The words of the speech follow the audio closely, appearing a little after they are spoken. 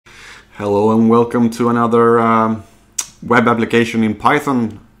Hello and welcome to another web application in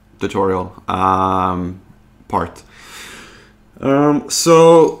Python tutorial part.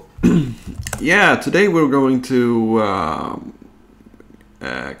 Yeah, today we're going to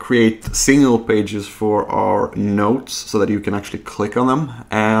create single pages for our notes so that you can actually click on them.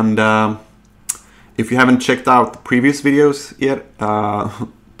 And if you haven't checked out the previous videos yet,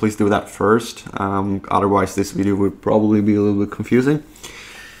 please do that first. Otherwise this video would probably be a little bit confusing.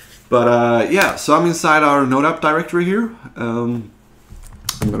 But yeah, so I'm inside our Node app directory here. I'm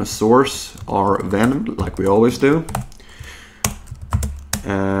gonna source our Ven like we always do.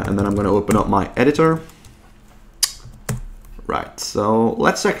 And then I'm gonna open up my editor. Right, so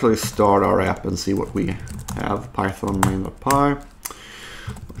let's actually start our app and see what we have. Python main.py.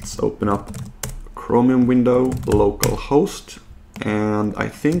 Let's open up a Chromium window, localhost. And I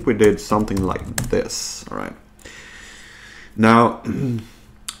think we did something like this, all right. Now,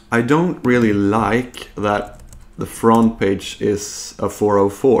 I don't really like that the front page is a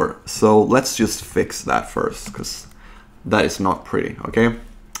 404, so let's just fix that first, because that is not pretty, okay?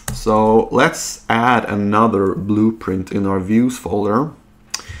 So let's add another blueprint in our views folder.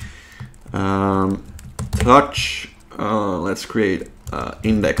 Let's create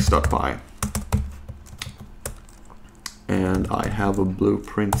index.py. And I have a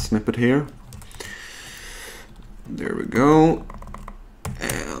blueprint snippet here. There we go.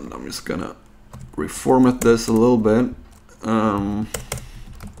 And I'm just gonna reformat this a little bit.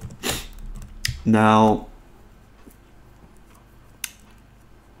 Now,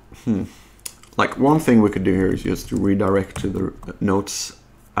 like one thing we could do here is just to redirect to the notes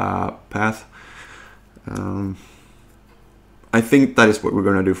path. I think that is what we're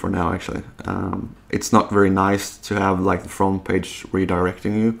gonna do for now, actually. It's not very nice to have like the front page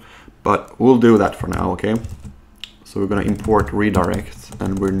redirecting you, but we'll do that for now, okay? So we're going to import redirect,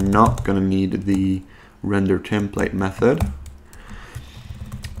 and we're not going to need the render template method.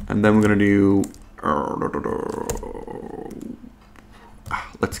 And then we're going to do,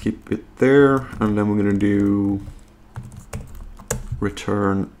 let's keep it there. And then we're going to do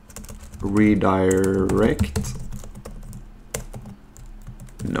return redirect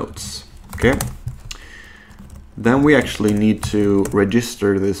notes. Okay. Then we actually need to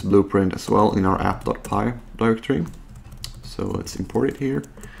register this blueprint as well in our app.py directory. So let's import it here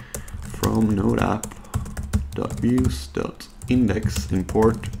from nodeapp.views.index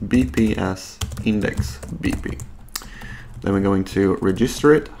import bp as index bp. Then we're going to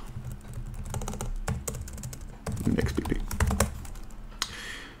register it, index bp.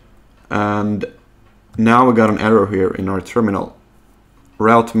 And now we got an error here in our terminal.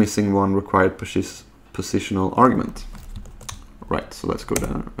 Route missing one required positional argument. Right, so let's go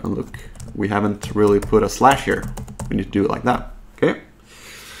down and look. We haven't really put a slash here. We need to do it like that, okay?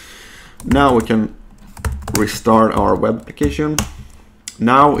 Now we can restart our web application.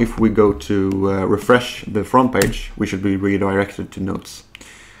 Now if we go to refresh the front page, we should be redirected to notes.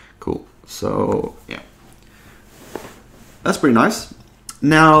 Cool, so yeah. That's pretty nice.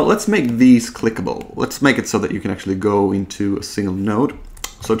 Now let's make these clickable. Let's make it so that you can actually go into a single node.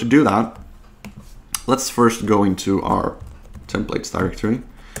 So to do that, let's first go into our templates directory.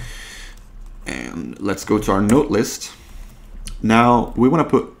 And let's go to our note list. Now we want to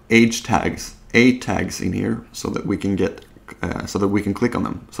put age tags, A tags in here, so that we can get, so that we can click on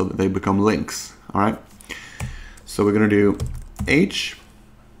them, so that they become links. All right. So we're going to do age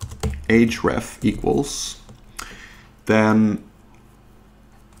ref equals. Then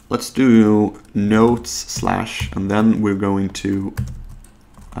let's do notes slash, and then we're going to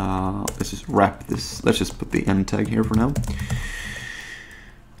let's just wrap this. Let's just put the end tag here for now.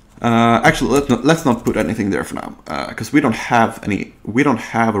 Actually, let's not put anything there for now, because we don't have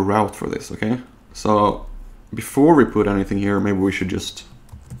a route for this, okay? So before we put anything here, maybe we should just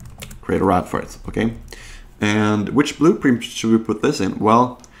create a route for it, okay? And which blueprint should we put this in?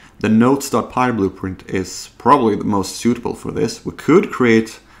 Well, the notes.py blueprint is probably the most suitable for this. We could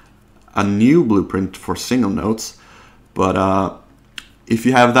create a new blueprint for single notes, but if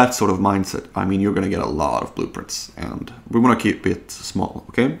you have that sort of mindset, I mean, you're going to get a lot of blueprints, and we want to keep it small,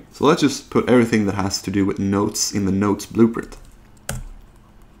 okay? So let's just put everything that has to do with notes in the notes blueprint.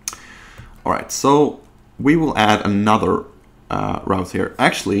 All right, so we will add another route here.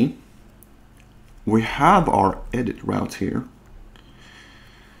 Actually, we have our edit route here.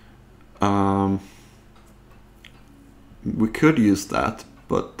 We could use that,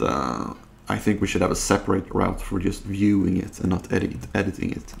 but I think we should have a separate route for just viewing it and not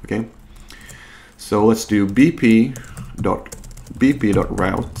editing it, okay? So let's do bp.route.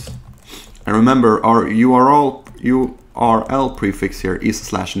 And remember, our URL URL prefix here is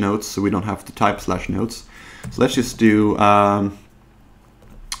 /notes, so we don't have to type /notes. So let's just do,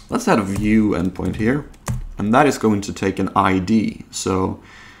 let's add a view endpoint here, and that is going to take an ID. So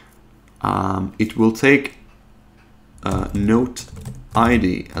it will take note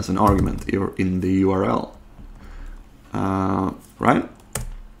ID as an argument in the URL, right?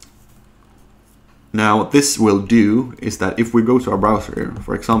 Now what this will do is that if we go to our browser here,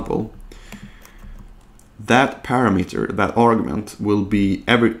 for example, that parameter, that argument, will be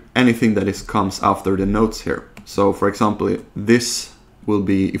anything that comes after the notes here. So for example, this will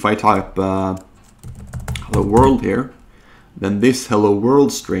be, if I type hello world here, then this hello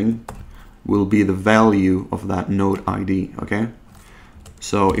world string will be the value of that node ID, okay?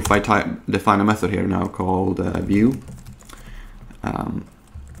 So if I define a method here now called view, and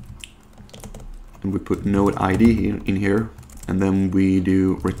we put node ID in here, and then we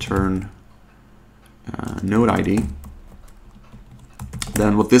do return node ID,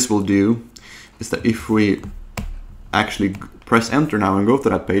 then what this will do is that if we actually press enter now and go to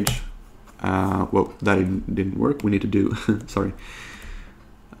that page, well, that didn't work. We need to do sorry,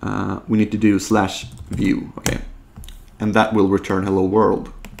 we need to do /view, okay, and that will return hello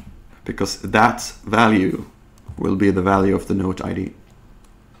world, because that value will be the value of the node ID.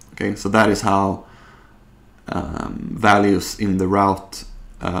 Okay, so that is how values in the route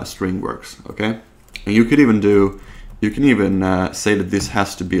string works. Okay, and you could even do, you can even say that this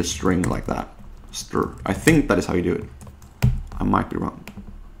has to be a string like that. Str. I think that is how you do it. I might be wrong.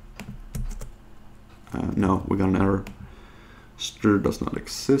 No, we got an error. Str does not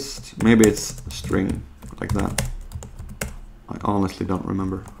exist. Maybe it's a string like that. I honestly don't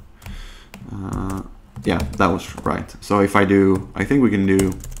remember. Yeah, that was right. So if I do, I think we can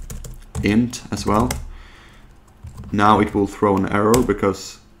do int as well. Now it will throw an error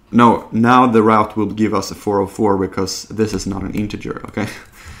because, no, now the route will give us a 404 because this is not an integer, okay?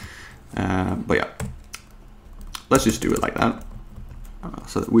 But yeah, let's just do it like that,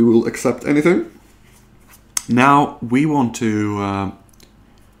 so that we will accept anything. Now we want to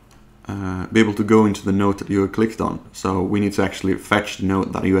be able to go into the node that you have clicked on. So we need to actually fetch the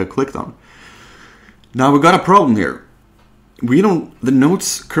node that you have clicked on. Now we got a problem here. The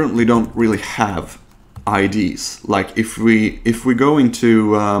nodes currently don't really have IDs. Like if we go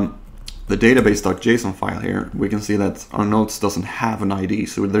into the database.json file here, we can see that our nodes doesn't have an ID,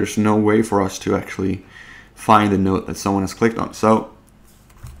 so there's no way for us to actually find the node that someone has clicked on. So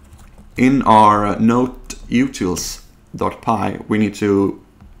in our note utils.py, we need to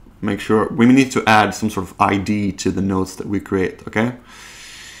make sure, we need to add some sort of ID to the nodes that we create, okay?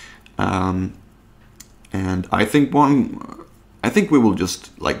 And I think we will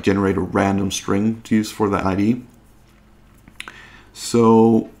just like generate a random string to use for the ID.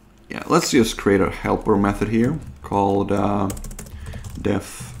 So yeah, let's just create a helper method here called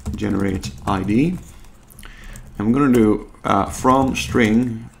def generate ID. I'm gonna do from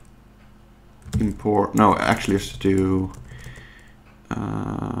string import, no, actually let's do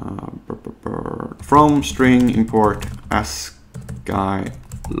from string import ASCII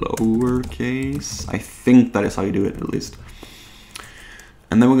lowercase. I think that is how you do it, at least.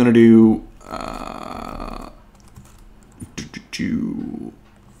 And then we're gonna do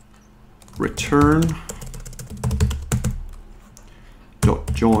return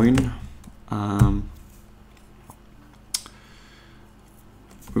dot join.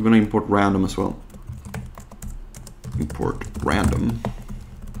 We're gonna import random as well. Import random.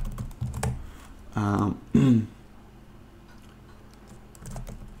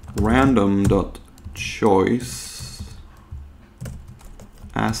 Random dot choice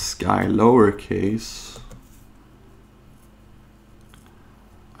ASCII lowercase.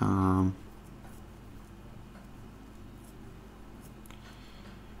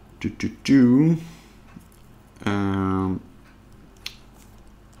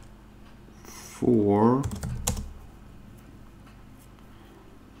 For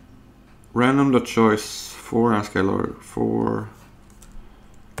random.choice for ASCII lower for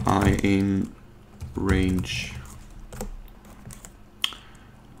I in range.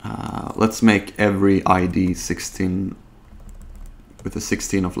 Let's make every ID 16 with a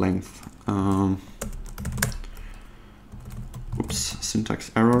 16 of length. Oops,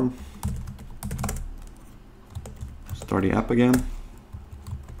 syntax error. Start the app again.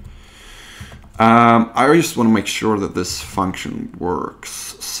 I just want to make sure that this function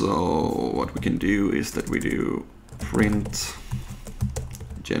works. So what we can do is that we do print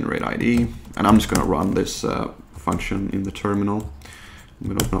generate ID, and I'm just going to run this function in the terminal. I'm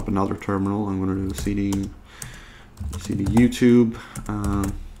going to open up another terminal. I'm going to do cd YouTube,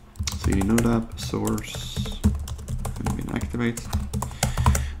 cd node app source, and activate.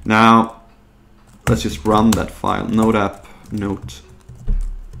 Now let's just run that file, node app note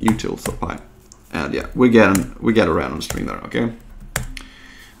utils.py, and yeah, we get a random string there. Okay.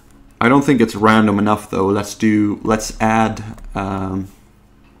 I don't think it's random enough though. Let's add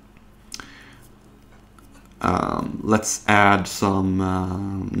some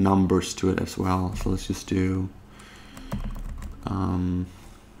numbers to it as well. So let's just do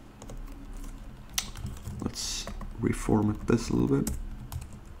let's reformat this a little bit.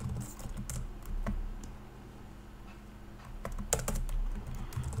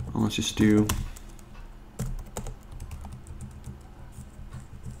 Let's just do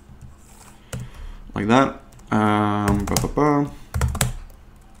like that.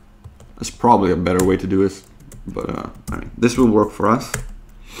 That's probably a better way to do this, but this will work for us.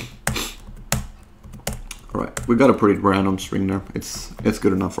 All right, we got a pretty random string there. It's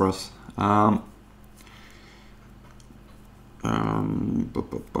good enough for us.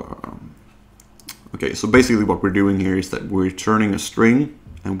 Okay, so basically what we're doing here is that we're returning a string,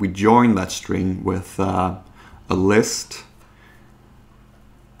 and we join that string with a list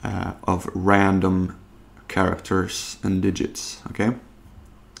of random characters and digits. Okay,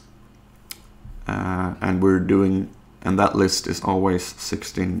 and that list is always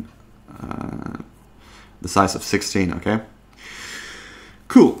 16, the size of 16. Okay,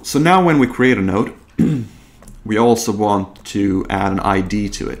 cool. So now when we create a node, we also want to add an ID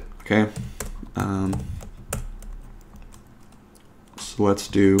to it. Okay, so let's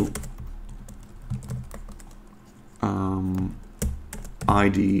do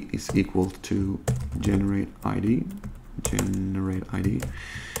ID is equal to generate ID.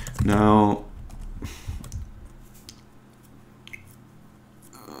 Now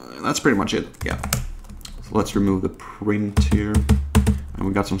that's pretty much it. Yeah. So let's remove the print here, and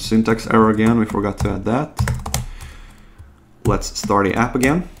we got some syntax error again. We forgot to add that. Let's start the app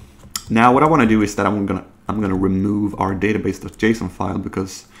again. Now what I want to do is that I'm gonna remove our database.json file,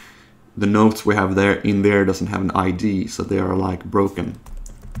 because the notes we have in there doesn't have an ID, so they are like broken.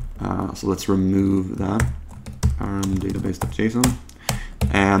 So let's remove that database.json,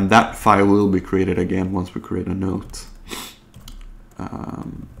 and that file will be created again once we create a note,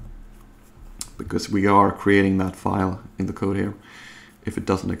 because we are creating that file in the code here if it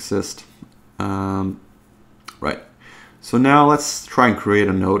doesn't exist. Right. So now let's try and create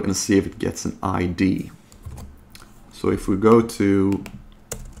a node and see if it gets an ID. So if we go to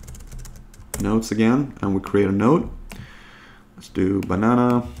nodes again and we create a node, let's do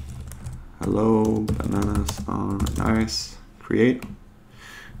banana, hello, bananas are nice, create.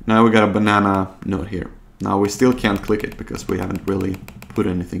 Now we got a banana node here. Now we still can't click it because we haven't really put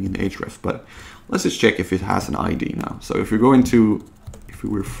anything in href, but let's just check if it has an ID now. So if we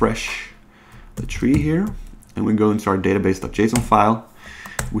refresh the tree here, and we go into our database.json file,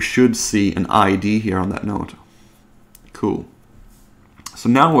 we should see an ID here on that node. Cool. So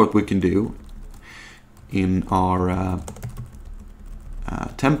now what we can do in our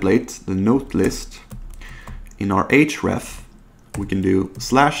template, the note list, in our href, we can do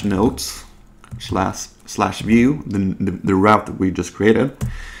 /notes /view, the route that we just created,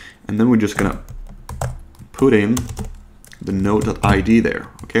 and then we're just gonna put in the node.id there.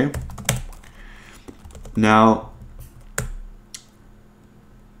 Okay. Now,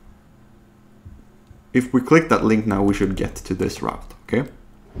 if we click that link now, we should get to this route, okay?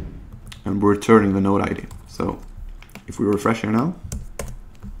 And we're returning the node ID. So if we refresh here now,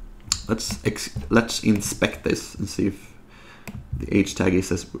 let's inspect this and see if the h tag is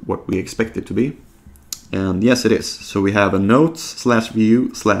as what we expect it to be. And yes, it is. So we have a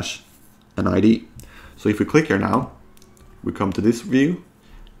notes/view/ an ID. So if we click here now, we come to this view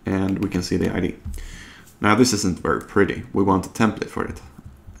and we can see the ID. Now this isn't very pretty. We want a template for it.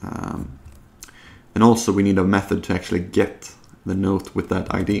 And also we need a method to actually get the note with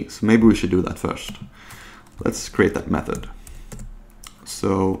that ID. So maybe we should do that first. Let's create that method.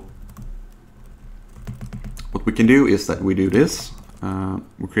 So what we can do is that we do this.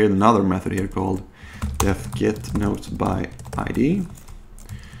 We create another method here called def get notes by ID.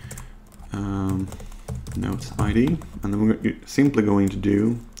 Notes ID. And then we're simply going to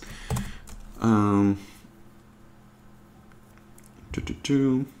do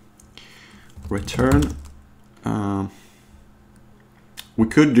return. We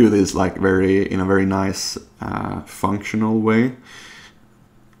could do this like in a very nice functional way.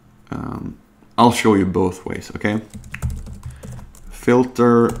 I'll show you both ways, okay?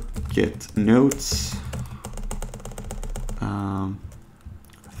 Filter get notes. I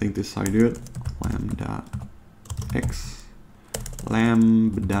think this is how you do it. Lambda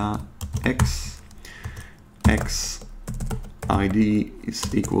x ID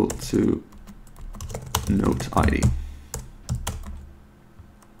is equal to note ID.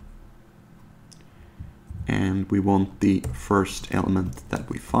 And we want the first element that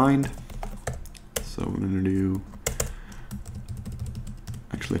we find. So we're going to do,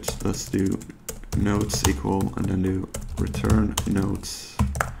 actually let's do notes equal and then do return notes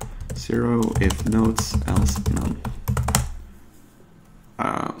 0 if notes else none.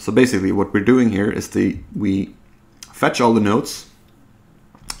 So basically what we're doing here is we fetch all the notes,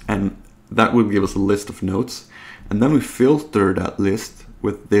 and that will give us a list of notes, and then we filter that list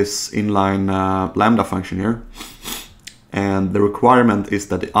with this inline lambda function here, and the requirement is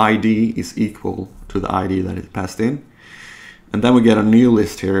that the ID is equal to the ID that it passed in, and then we get a new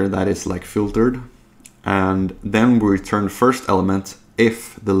list here that is like filtered, and then we return first element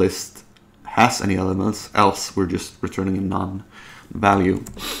if the list has any elements, else we're just returning a none value.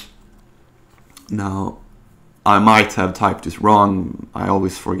 Now I might have typed this wrong. I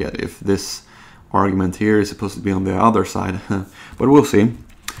always forget if this argument here is supposed to be on the other side, but we'll see.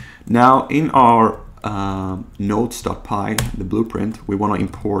 Now in our notes.py, the blueprint, we want to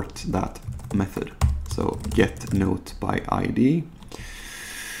import that method. So get note by ID,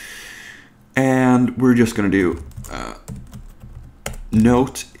 and we're just going to do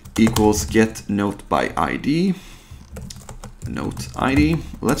note equals get note by ID, note ID.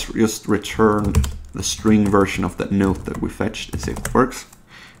 Let's just return the string version of that note that we fetched and see if it works.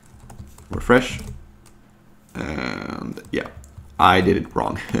 Refresh, and yeah, I did it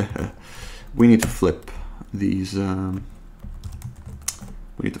wrong. We need to flip these. We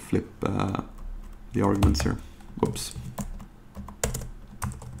need to flip the arguments here. Whoops.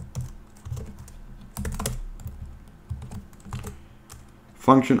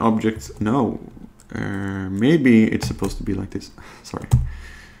 Function objects. No, maybe it's supposed to be like this. Sorry.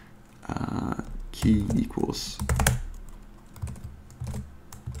 Key equals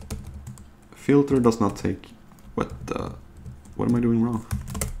filter does not take what am I doing wrong?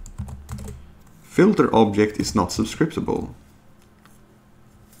 Filter object is not subscriptable.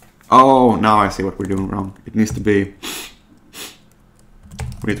 Oh, now I see what we're doing wrong. It needs to be,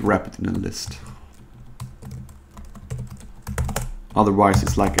 we need to wrap it in a list. Otherwise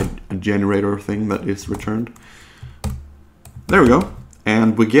it's like a generator thing that is returned. There we go.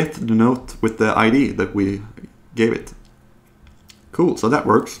 And we get the note with the ID that we gave it. Cool, so that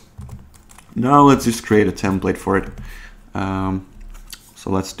works. Now let's just create a template for it. So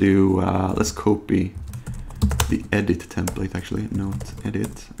let's do, let's copy the edit template actually, note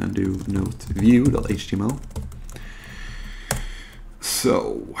edit, and do note view.html.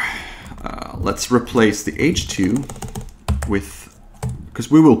 So let's replace the h2 with,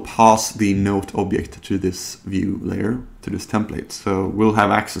 because we will pass the note object to this view layer, to this template. So we'll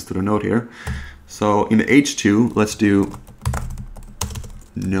have access to the note here. So in the h2, let's do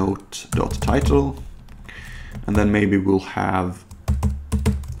note.title, and then maybe we'll have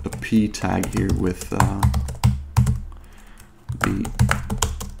a p tag here with the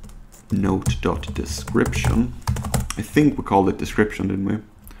note.description. I think we called it description, didn't we?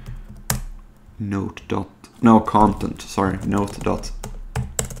 No, content, sorry, note.content.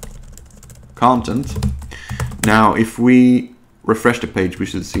 Now if we refresh the page, we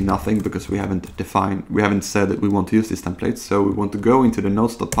should see nothing because we haven't said that we want to use this template. So we want to go into the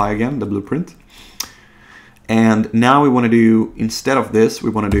notes.py again, the blueprint. And now we want to do, instead of this, we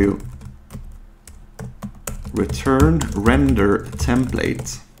want to do return render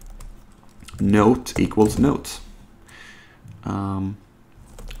template note equals note.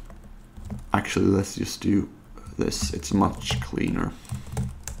 Actually, let's just do this. It's much cleaner.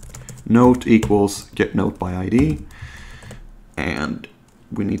 Note equals get note by ID. And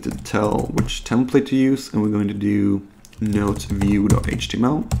we need to tell which template to use, and we're going to do note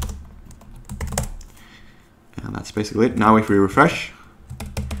view.html. And that's basically it. Now if we refresh,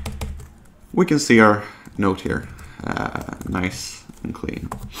 we can see our note here, nice and clean.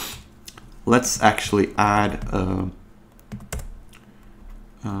 Let's actually add a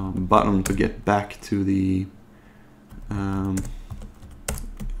button to get back to the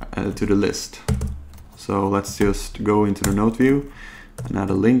list. So let's just go into the note view and add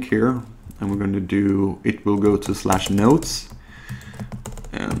a link here, and we're going to do, it will go to /notes,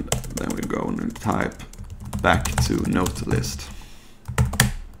 and then we go and type back to note list.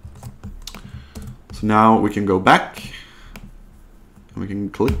 So now we can go back and we can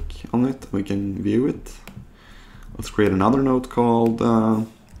click on it, we can view it. Let's create another note called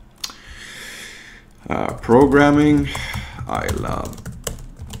programming. I love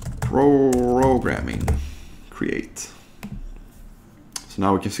programming. Create. So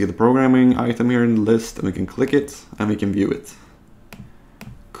now we can see the programming item here in the list, and we can click it and we can view it.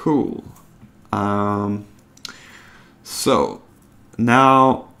 Cool. So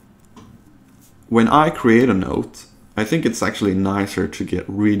now when I create a note, I think it's actually nicer to get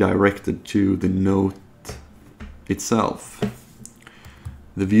redirected to the note itself,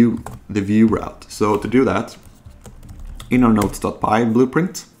 the view route. So to do that, in our notes.py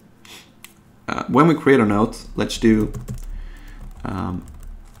blueprint, when we create a note, let's do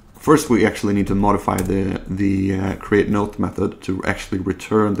first we actually need to modify the create note method to actually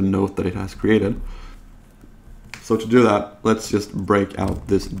return the note that it has created. So to do that, let's just break out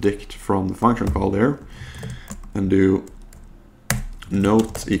this dict from the function call there and do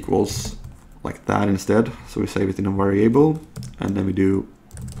note equals like that instead. So we save it in a variable, and then we do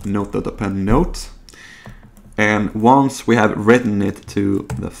note.append note. And once we have written it to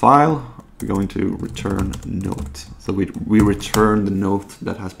the file, we're going to return note. So we return the note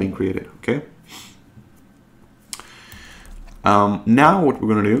that has been created, okay? Now what we're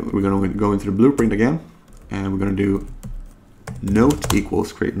going to do, we're going to go into the blueprint again, and we're going to do note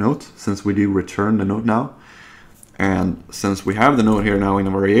equals create note, since we do return the note now. And since we have the note here now in a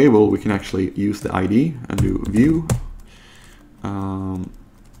variable, we can actually use the ID and do view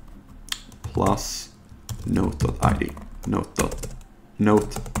plus note.id,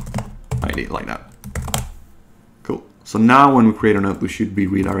 note.note ID, like that. Cool. So now when we create a note, we should be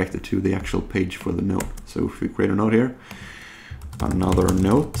redirected to the actual page for the note. So if we create a note here, another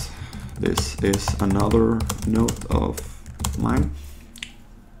note, this is another note of mine,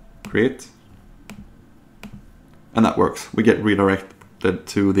 create, and that works. We get redirected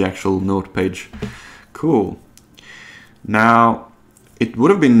to the actual note page. Cool. Now, it would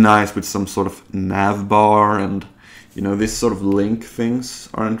have been nice with some sort of nav bar, and you know, this sort of link things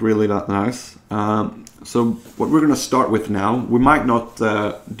aren't really that nice. So what we're going to start with now, we might not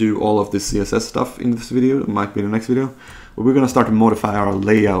do all of this CSS stuff in this video, it might be in the next video, but we're going to start to modify our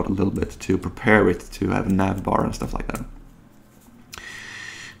layout a little bit to prepare it to have a nav bar and stuff like that.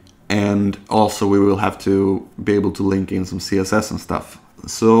 And also we will have to be able to link in some CSS and stuff.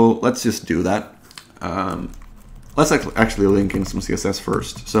 So let's just do that. Let's actually link in some CSS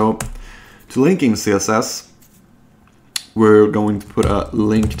first. So to link in CSS, we're going to put a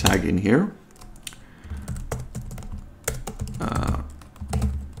link tag in here.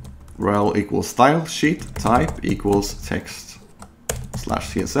 rel equals style sheet, type equals text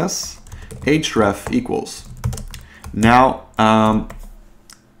slash CSS, href equals. Now,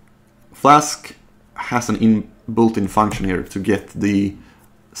 Flask has an built-in function here to get the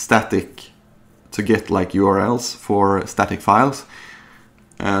static, to get like URLs for static files,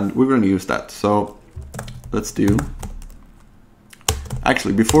 and we're going to use that. So let's do,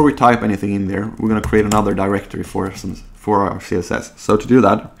 actually before we type anything in there, we're going to create another directory for our CSS. So to do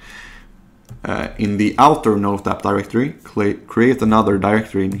that, in the outer note app directory, create another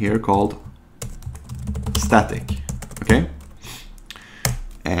directory in here called static, okay?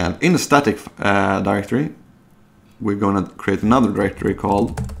 And in the static directory, we're going to create another directory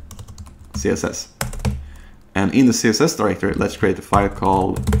called CSS. And in the CSS directory, let's create a file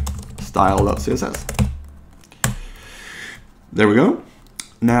called style.css. There we go.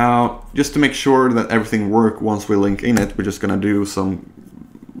 Now, just to make sure that everything works once we link in it, we're just going to do some,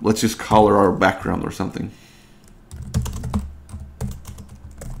 let's just color our background or something.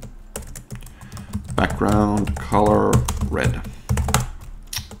 Background color red.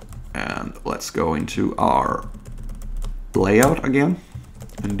 And let's go into our layout again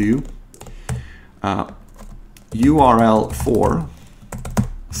and do URL for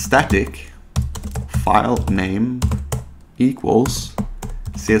static file name equals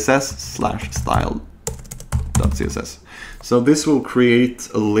css/style.css. So this will create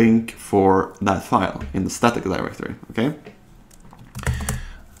a link for that file in the static directory, okay?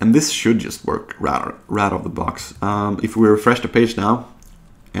 And this should just work right out of the box. If we refresh the page now,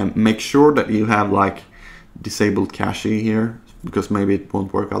 and make sure that you have like disabled cache here, because maybe it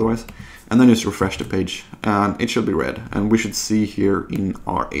won't work otherwise, and then just refresh the page and it should be red. And we should see here in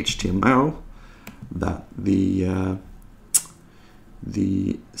our HTML that the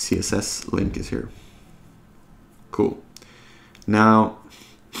CSS link is here. Cool. Now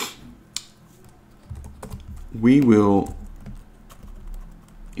we will,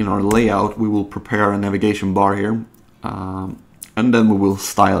 in our layout, we will prepare a navigation bar here, and then we will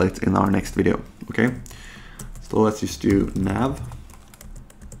style it in our next video, okay? So let's just do nav,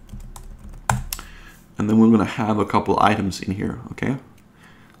 and then we're gonna have a couple items in here, okay?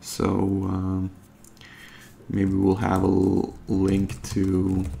 So maybe we'll have a link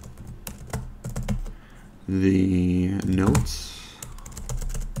to the notes.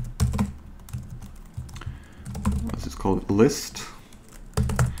 Let's just call it list.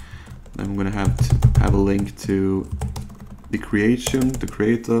 Then I'm gonna have to have a link to the creation, to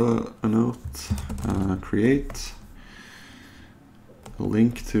create a note, create a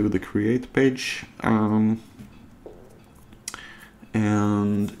link to the create page. And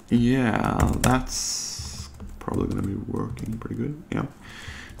yeah, that's probably gonna be working pretty good. Yeah.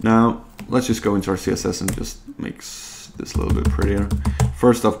 Now let's just go into our CSS and just make this a little bit prettier.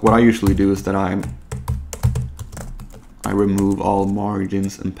 First off, what I usually do is that I remove all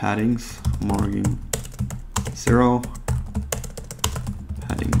margins and paddings. Margin 0,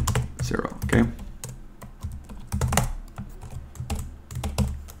 padding 0. Okay.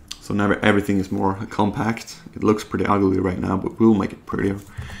 So now everything is more compact. It looks pretty ugly right now, but we'll make it prettier.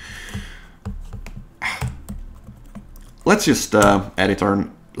 Let's just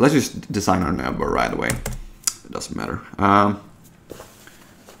let's just design our navbar right away. It doesn't matter. And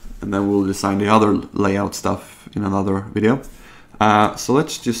then we'll design the other layout stuff in another video. So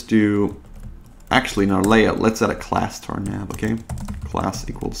let's just do, actually in our layout, let's add a class to our nav, okay? Class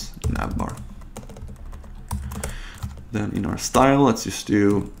equals navbar. Then in our style, let's just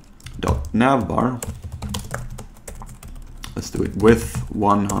do .navbar. Let's do it with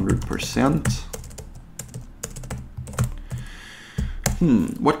 100%.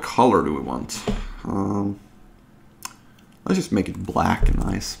 What color do we want? Let's just make it black and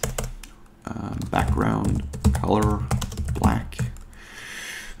nice. Background color black.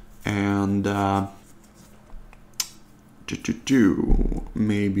 And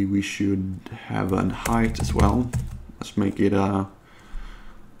maybe we should have a height as well. Let's make it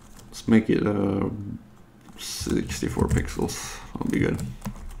 64 pixels. That'll be good.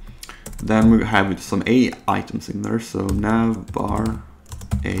 Then we have some A items in there. So navbar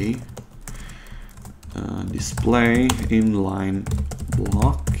A, display inline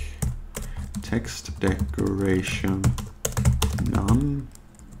block, text decoration none,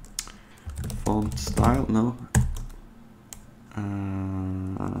 font style no,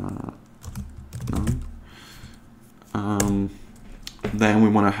 none. Then we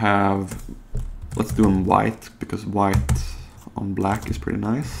want to have, let's do them white, because white on black is pretty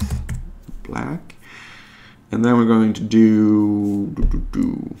nice. Black. And then we're going to do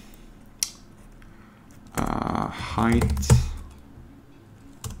height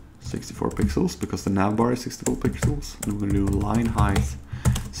 64 pixels, because the navbar is 64 pixels. And we're going to do line height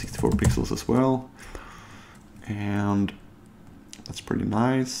 64 pixels as well. And that's pretty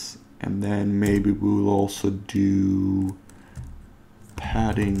nice. And then maybe we'll also do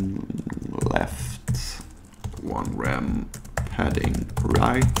padding left 1 rem, padding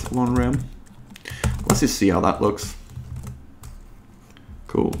right 1 rem. Let's just see how that looks.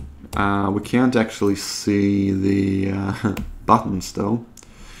 Cool. We can't actually see the buttons though,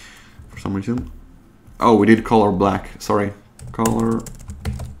 for some reason. Oh, we did color black. Sorry, color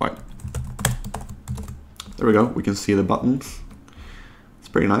white. There we go. We can see the buttons. It's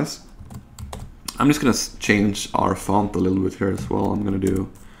pretty nice. I'm just gonna change our font a little bit here as well. I'm gonna do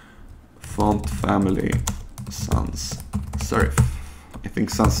font family sans serif. I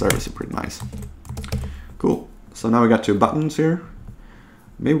think sans serif is pretty nice. Cool. So now we got 2 buttons here.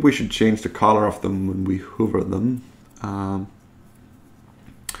 Maybe we should change the color of them when we hover them.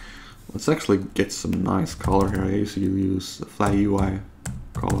 Let's actually get some nice color here. I usually use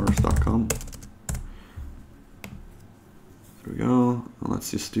flyuicolors.com. There we go. And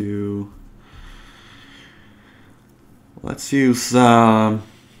let's just do. Let's use the.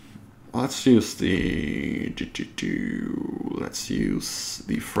 Let's use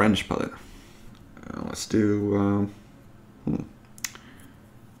the French palette. Let's do.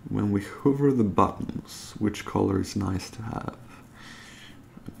 When we hover the buttons, which color is nice to have?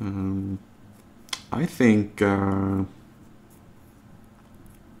 I think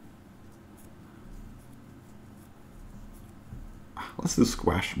let's do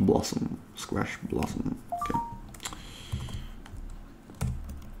squash blossom. Squash blossom. Okay.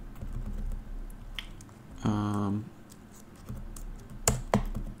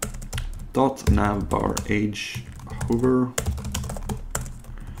 Dot navbar age hover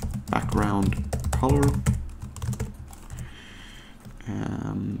background color,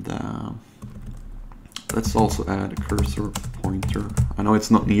 and let's also add a cursor pointer. I know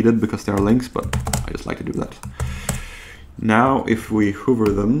it's not needed because they are links, but I just like to do that. Now if we hover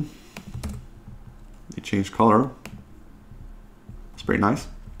them, they change color. It's pretty nice.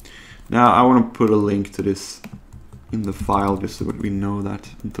 Now I want to put a link to this in the file just so that we know that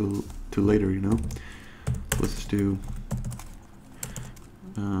until later, you know. Let's do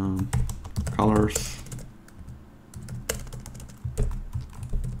colors,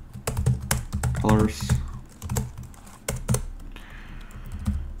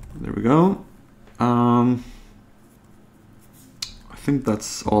 There we go. I think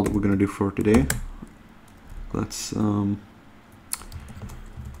that's all that we're gonna do for today. Let's yeah,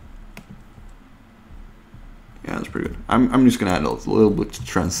 that's pretty good. I'm just gonna add a little bit of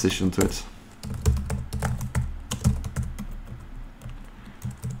transition to it.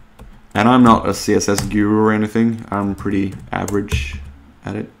 And I'm not a CSS guru or anything. I'm pretty average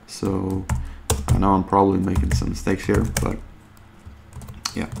at it, so I know I'm probably making some mistakes here, but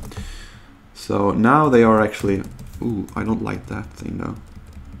yeah. So now they are actually, ooh, I don't like that thing though.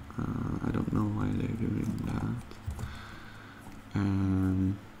 I don't know why they're doing that.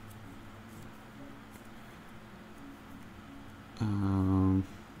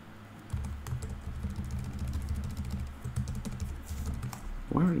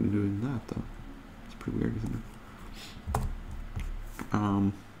 Why are they doing that though? It's pretty weird, isn't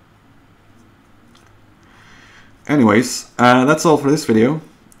it? Anyways, that's all for this video.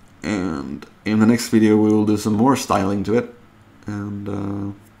 And in the next video we will do some more styling to it. And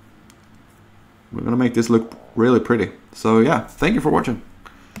we're gonna make this look really pretty. So yeah, thank you for watching.